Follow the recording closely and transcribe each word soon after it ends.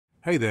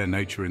Hey there,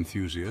 nature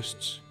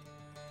enthusiasts.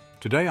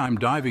 Today I'm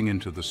diving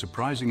into the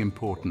surprising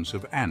importance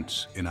of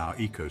ants in our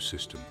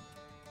ecosystem.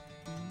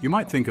 You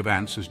might think of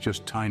ants as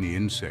just tiny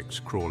insects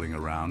crawling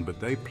around, but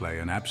they play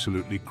an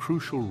absolutely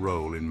crucial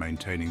role in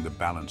maintaining the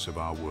balance of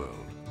our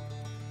world.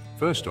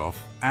 First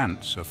off,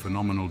 ants are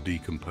phenomenal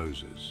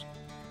decomposers.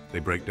 They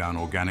break down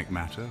organic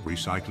matter,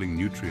 recycling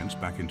nutrients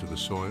back into the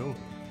soil.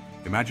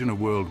 Imagine a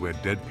world where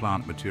dead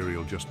plant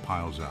material just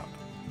piles up.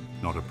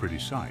 Not a pretty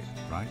sight,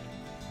 right?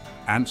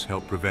 Ants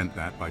help prevent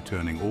that by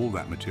turning all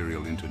that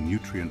material into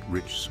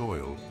nutrient-rich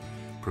soil,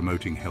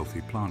 promoting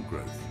healthy plant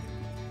growth.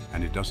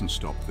 And it doesn't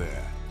stop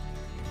there.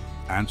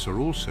 Ants are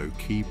also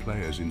key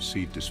players in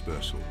seed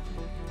dispersal.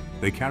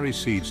 They carry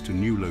seeds to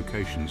new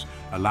locations,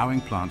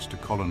 allowing plants to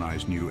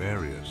colonize new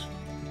areas.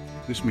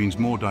 This means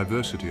more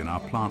diversity in our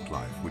plant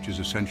life, which is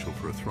essential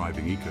for a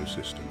thriving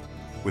ecosystem.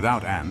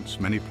 Without ants,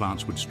 many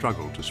plants would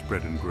struggle to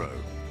spread and grow.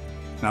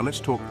 Now let's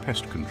talk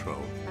pest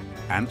control.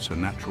 Ants are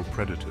natural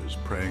predators,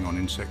 preying on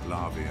insect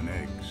larvae and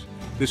eggs.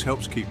 This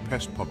helps keep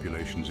pest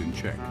populations in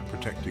check,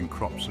 protecting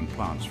crops and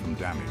plants from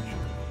damage.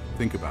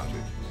 Think about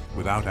it.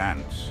 Without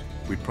ants,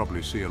 we'd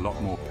probably see a lot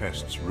more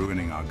pests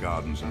ruining our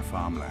gardens and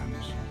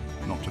farmlands.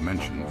 Not to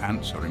mention,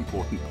 ants are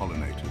important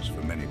pollinators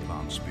for many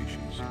plant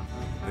species.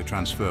 They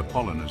transfer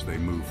pollen as they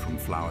move from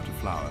flower to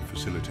flower,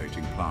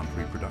 facilitating plant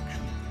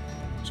reproduction.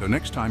 So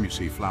next time you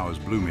see flowers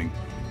blooming,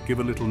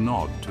 give a little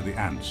nod to the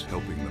ants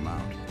helping them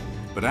out.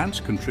 But ants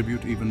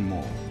contribute even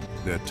more.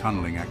 Their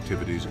tunneling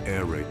activities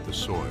aerate the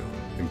soil,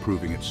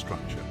 improving its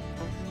structure.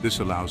 This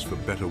allows for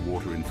better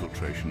water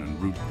infiltration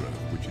and root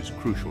growth, which is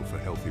crucial for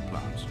healthy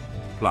plants.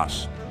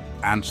 Plus,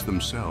 ants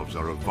themselves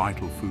are a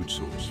vital food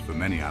source for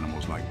many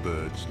animals like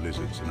birds,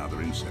 lizards, and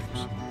other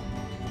insects.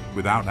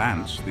 Without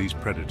ants, these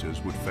predators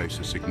would face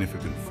a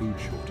significant food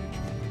shortage.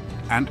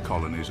 Ant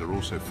colonies are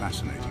also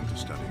fascinating to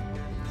study.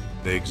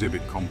 They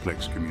exhibit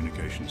complex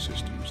communication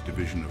systems,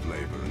 division of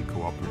labor, and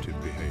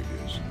cooperative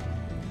behaviors.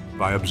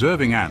 By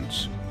observing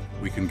ants,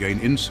 we can gain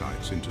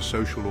insights into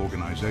social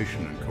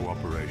organization and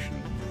cooperation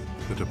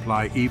that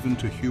apply even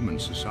to human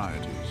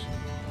societies.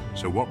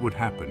 So what would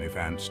happen if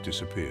ants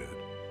disappeared?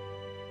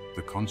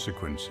 The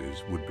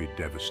consequences would be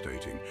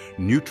devastating.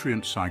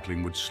 Nutrient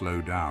cycling would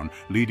slow down,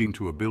 leading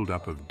to a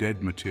buildup of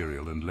dead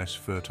material and less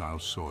fertile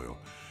soil.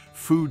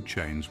 Food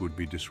chains would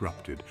be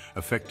disrupted,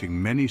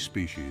 affecting many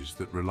species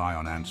that rely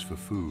on ants for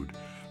food.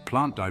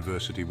 Plant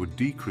diversity would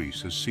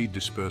decrease as seed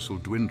dispersal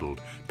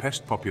dwindled.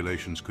 Pest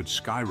populations could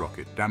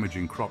skyrocket,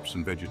 damaging crops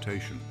and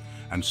vegetation.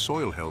 And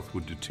soil health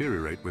would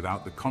deteriorate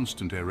without the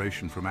constant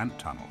aeration from ant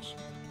tunnels.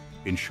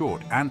 In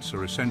short, ants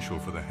are essential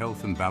for the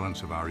health and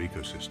balance of our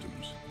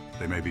ecosystems.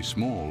 They may be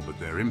small, but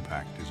their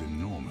impact is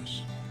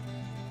enormous.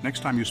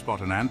 Next time you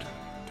spot an ant,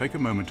 take a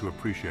moment to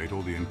appreciate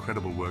all the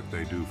incredible work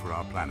they do for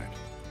our planet.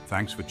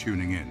 Thanks for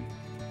tuning in.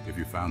 If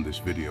you found this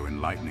video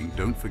enlightening,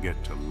 don't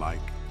forget to like,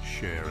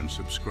 share, and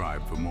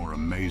subscribe for more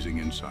amazing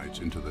insights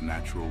into the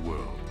natural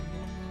world.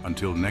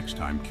 Until next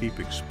time, keep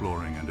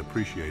exploring and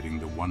appreciating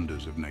the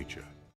wonders of nature.